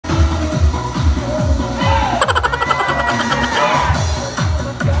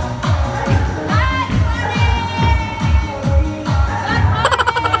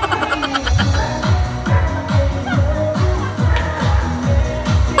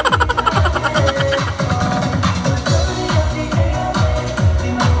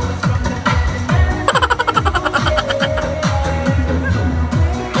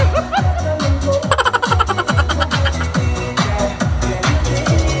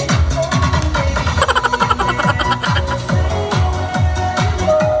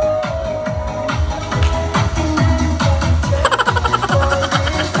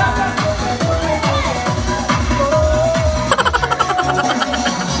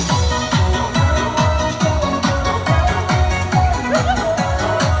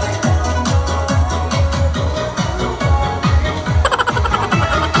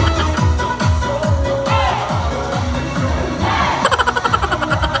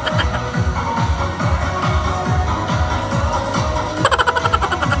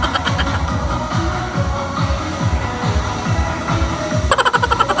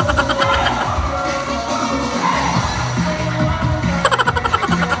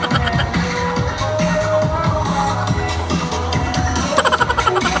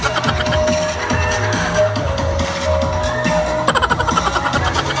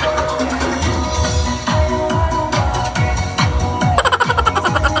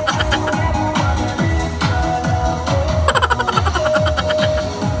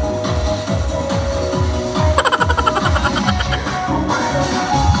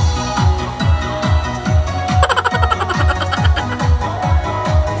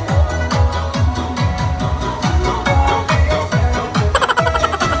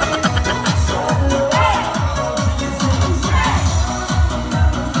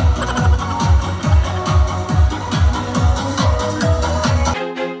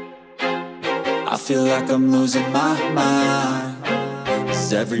feel like I'm losing my mind.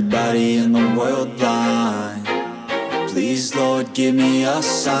 Is everybody in the world blind? Please, Lord, give me a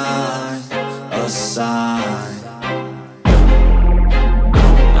sign, a sign.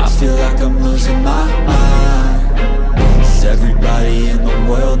 I feel like I'm losing my mind. Is everybody in the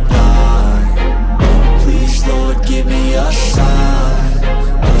world blind? Please, Lord, give me a sign,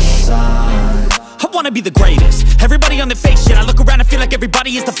 a sign. I wanna be the greatest. Everybody on the fake shit. I look around and feel like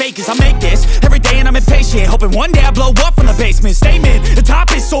everybody is the fakest. I make this every day and I'm impatient, hoping one day I blow up from the basement. Statement, the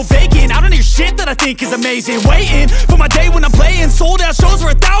top is so vacant. I don't hear shit that I think is amazing. Waiting for my day when I'm playing sold out shows for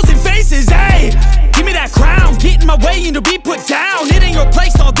 1,000 faces. Hey, give me that crown, get in my way and to be put down. It ain't your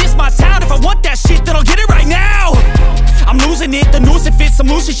place, all this my town. If I want that shit, then I'll get it right now. I'm losing it, the noose it fits. I'm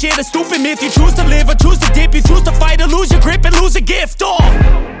losing shit, a stupid myth. You choose to live or choose to dip. You choose to fight or lose your grip and lose a gift.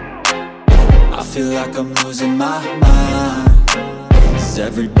 I feel like I'm losing my mind. Is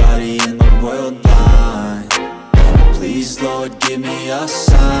everybody in the world blind? Please, Lord, give me a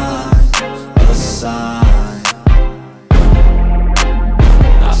sign, a sign.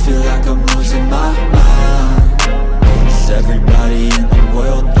 I feel like I'm losing my mind. Is everybody in the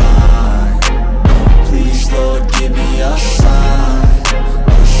world blind? Please, Lord, give me a sign,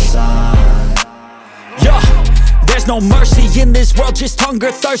 a sign. Yeah. There's no mercy in this world, just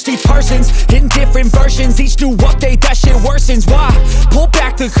hunger-thirsty persons in different versions. Each new update, that shit worsens. Why? Pull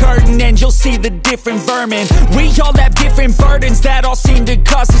back the curtain and you'll see the different vermin. We all have different burdens that all seem to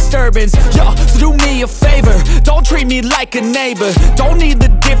cause disturbance. Yo, so do me a favor, don't treat me like a neighbor. Don't need the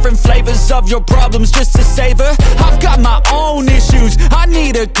different flavors of your problems just to savor. I've got my own issues, I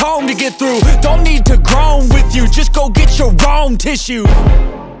need a comb to get through. Don't need to groan with you, just go get your own tissue.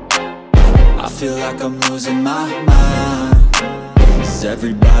 I feel like I'm losing my mind. Is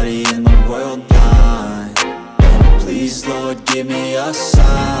everybody in the world blind? Please, Lord, give me a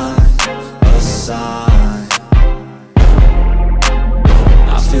sign, a sign.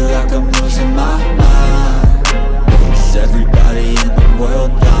 I feel like I'm losing my mind. Is everybody in the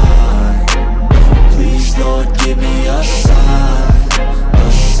world blind? Please, Lord, give me a sign,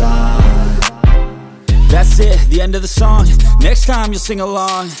 a sign. That's it, the end of the song. Next time you'll sing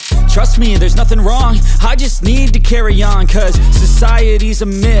along. Trust me, there's nothing wrong. I just need to carry on, cause society's a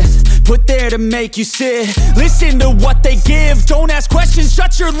myth put there to make you sit. Listen to what they give. Don't ask questions,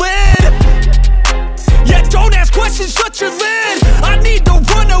 shut your lid. Yeah, don't ask questions, shut your lid. I need to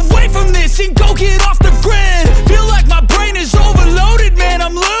run away from this and go get off the grid. Feel like my brain is overloaded, man,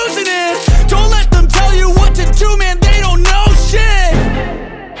 I'm